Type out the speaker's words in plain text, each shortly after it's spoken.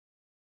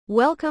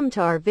Welcome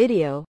to our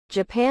video,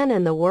 Japan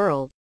and the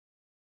World.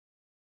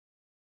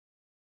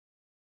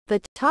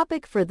 The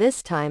topic for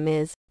this time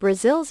is,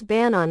 Brazil's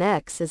ban on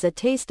X is a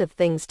taste of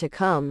things to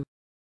come.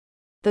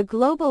 The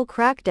global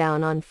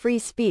crackdown on free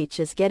speech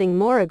is getting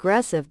more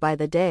aggressive by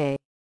the day.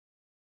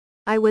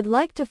 I would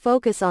like to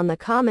focus on the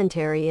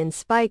commentary in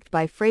Spiked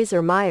by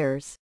Fraser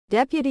Myers,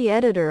 deputy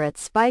editor at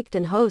Spiked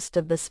and host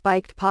of the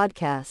Spiked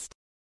podcast.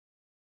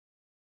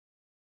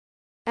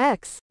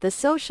 X, the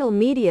social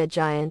media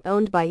giant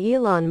owned by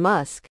Elon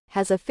Musk,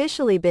 has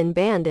officially been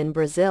banned in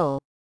Brazil.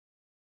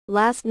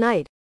 Last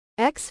night,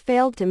 X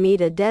failed to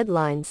meet a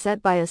deadline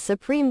set by a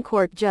Supreme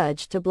Court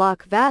judge to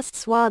block vast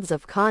swaths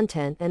of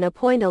content and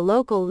appoint a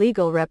local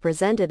legal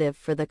representative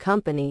for the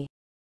company.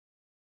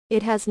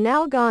 It has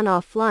now gone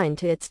offline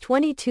to its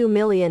 22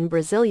 million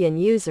Brazilian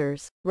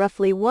users,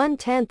 roughly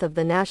 1/10 of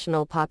the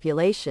national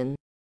population.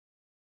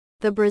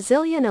 The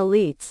Brazilian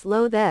elites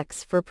loathe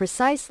X for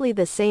precisely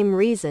the same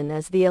reason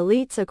as the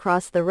elites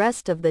across the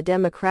rest of the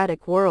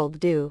democratic world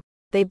do.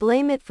 They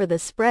blame it for the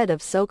spread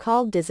of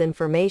so-called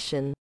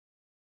disinformation.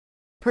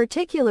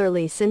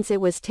 Particularly since it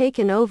was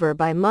taken over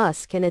by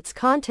Musk and its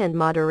content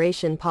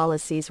moderation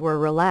policies were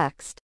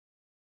relaxed.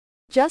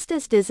 Just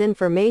as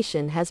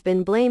disinformation has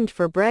been blamed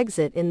for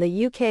Brexit in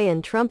the UK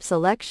and Trump's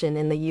election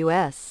in the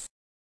US.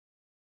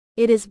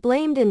 It is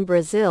blamed in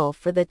Brazil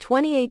for the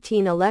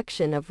 2018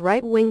 election of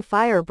right-wing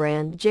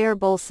firebrand Jair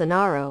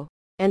Bolsonaro,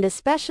 and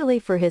especially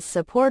for his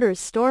supporters'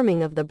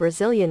 storming of the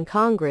Brazilian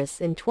Congress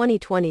in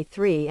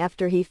 2023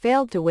 after he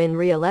failed to win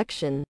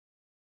re-election.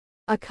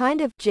 A kind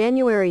of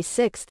January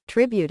 6th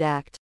tribute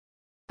act.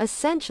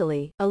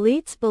 Essentially,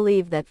 elites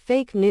believe that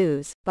fake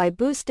news, by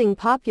boosting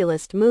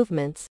populist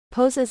movements,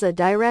 poses a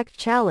direct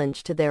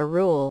challenge to their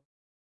rule.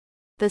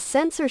 The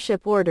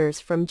censorship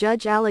orders from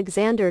Judge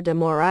Alexander de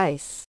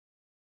Moraes,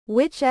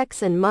 which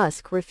X and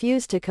Musk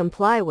refuse to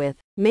comply with,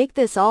 make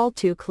this all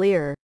too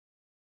clear.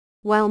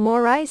 While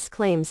Moraes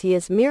claims he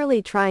is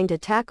merely trying to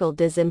tackle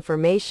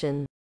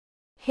disinformation,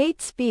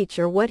 hate speech,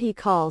 or what he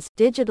calls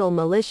digital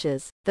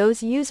militias,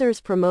 those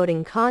users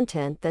promoting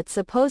content that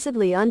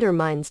supposedly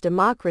undermines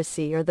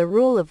democracy or the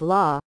rule of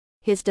law,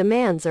 his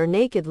demands are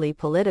nakedly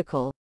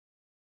political.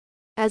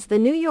 As the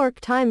New York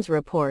Times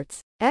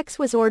reports, X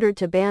was ordered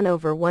to ban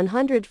over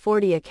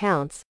 140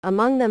 accounts,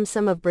 among them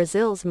some of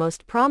Brazil's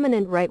most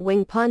prominent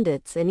right-wing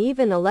pundits and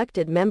even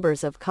elected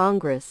members of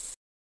Congress.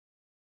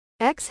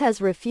 X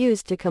has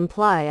refused to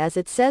comply as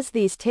it says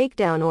these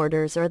takedown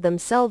orders are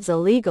themselves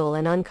illegal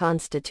and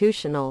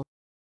unconstitutional.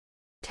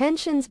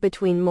 Tensions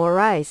between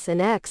Moraes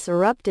and X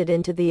erupted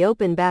into the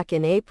open back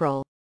in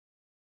April,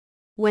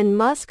 when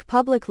Musk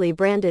publicly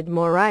branded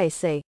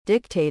Moraes a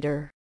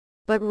dictator.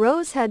 But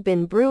rows had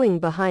been brewing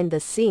behind the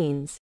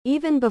scenes,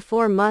 even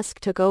before Musk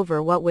took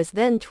over what was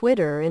then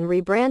Twitter and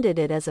rebranded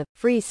it as a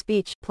free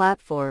speech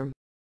platform.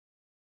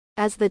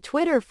 As the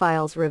Twitter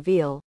files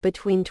reveal,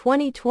 between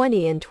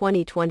 2020 and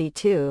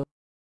 2022,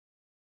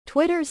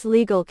 Twitter's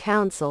legal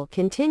counsel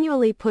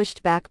continually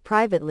pushed back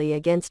privately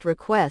against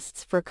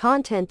requests for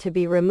content to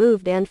be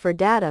removed and for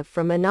data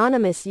from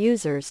anonymous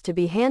users to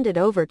be handed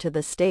over to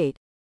the state,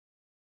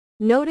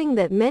 noting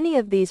that many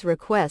of these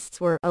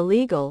requests were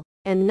illegal,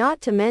 and not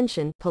to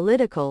mention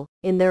political,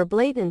 in their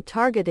blatant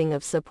targeting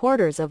of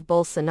supporters of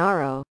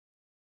Bolsonaro.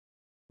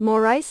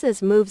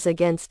 Moraes's moves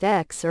against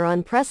X are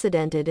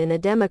unprecedented in a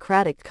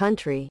democratic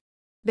country.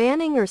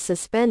 Banning or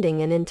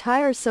suspending an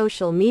entire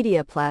social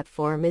media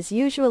platform is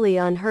usually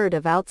unheard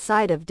of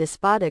outside of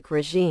despotic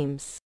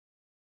regimes.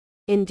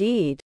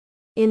 Indeed,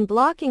 in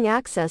blocking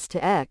access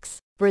to X,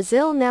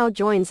 Brazil now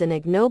joins an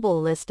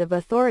ignoble list of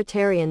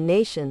authoritarian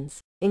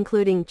nations,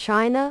 including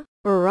China,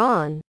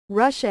 Iran,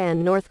 Russia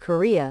and North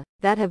Korea,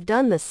 that have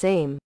done the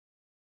same.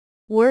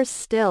 Worse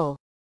still,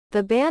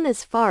 the ban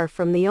is far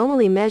from the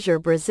only measure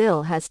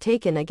Brazil has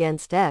taken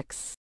against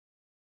X.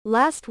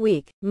 Last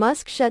week,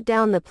 Musk shut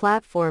down the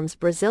platform's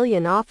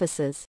Brazilian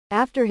offices,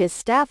 after his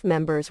staff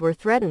members were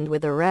threatened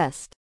with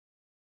arrest.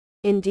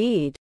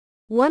 Indeed,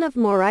 one of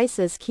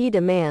Moraes's key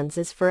demands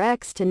is for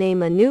X to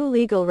name a new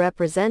legal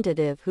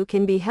representative who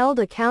can be held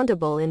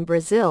accountable in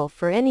Brazil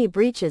for any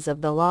breaches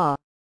of the law.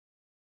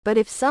 But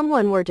if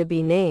someone were to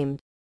be named,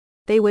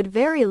 they would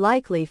very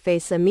likely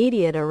face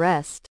immediate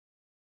arrest.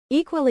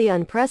 Equally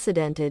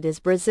unprecedented is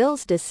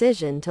Brazil's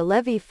decision to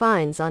levy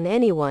fines on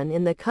anyone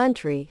in the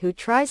country who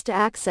tries to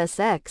access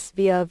X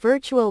via a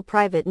virtual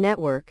private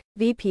network,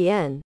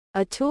 VPN,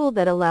 a tool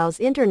that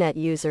allows internet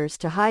users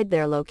to hide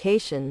their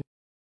location.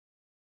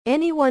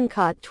 Anyone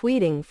caught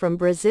tweeting from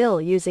Brazil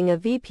using a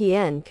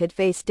VPN could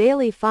face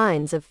daily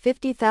fines of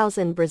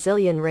 50,000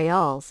 Brazilian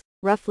reals,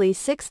 roughly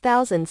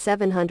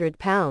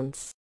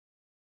 £6,700.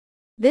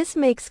 This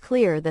makes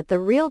clear that the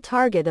real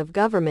target of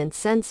government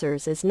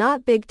censors is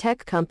not big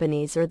tech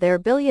companies or their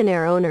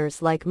billionaire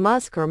owners like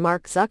Musk or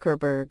Mark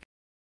Zuckerberg.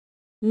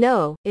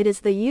 No, it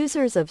is the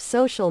users of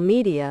social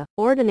media,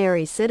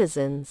 ordinary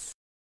citizens,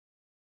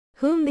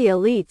 whom the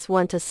elites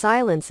want to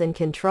silence and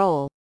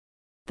control.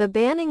 The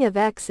banning of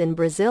X in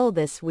Brazil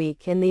this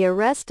week and the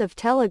arrest of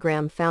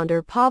Telegram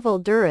founder Pavel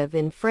Durov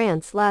in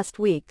France last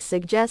week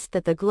suggest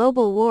that the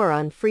global war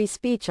on free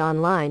speech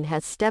online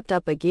has stepped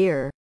up a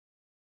gear.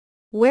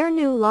 Where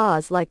new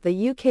laws like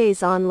the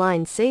UK's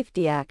Online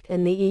Safety Act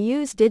and the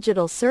EU's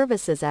Digital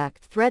Services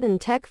Act threaten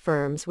tech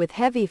firms with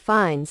heavy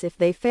fines if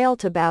they fail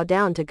to bow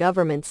down to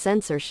government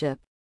censorship,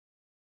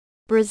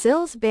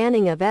 Brazil's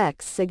banning of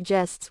X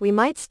suggests we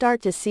might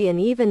start to see an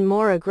even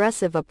more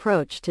aggressive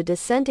approach to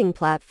dissenting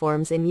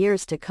platforms in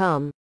years to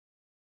come.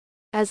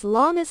 As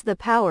long as the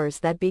powers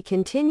that be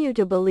continue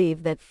to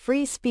believe that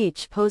free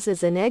speech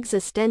poses an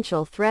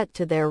existential threat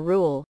to their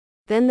rule,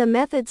 then the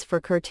methods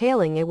for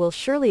curtailing it will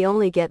surely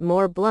only get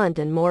more blunt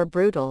and more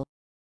brutal.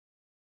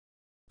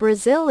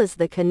 Brazil is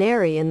the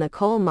canary in the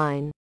coal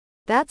mine.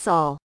 That's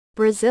all.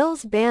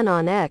 Brazil's ban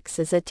on X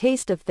is a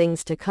taste of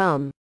things to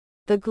come.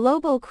 The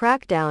global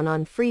crackdown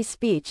on free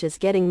speech is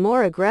getting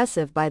more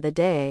aggressive by the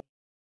day.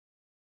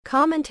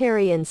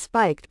 Commentary in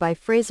Spiked by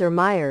Fraser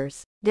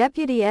Myers,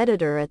 deputy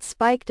editor at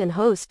Spiked and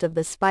host of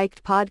the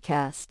Spiked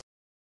podcast.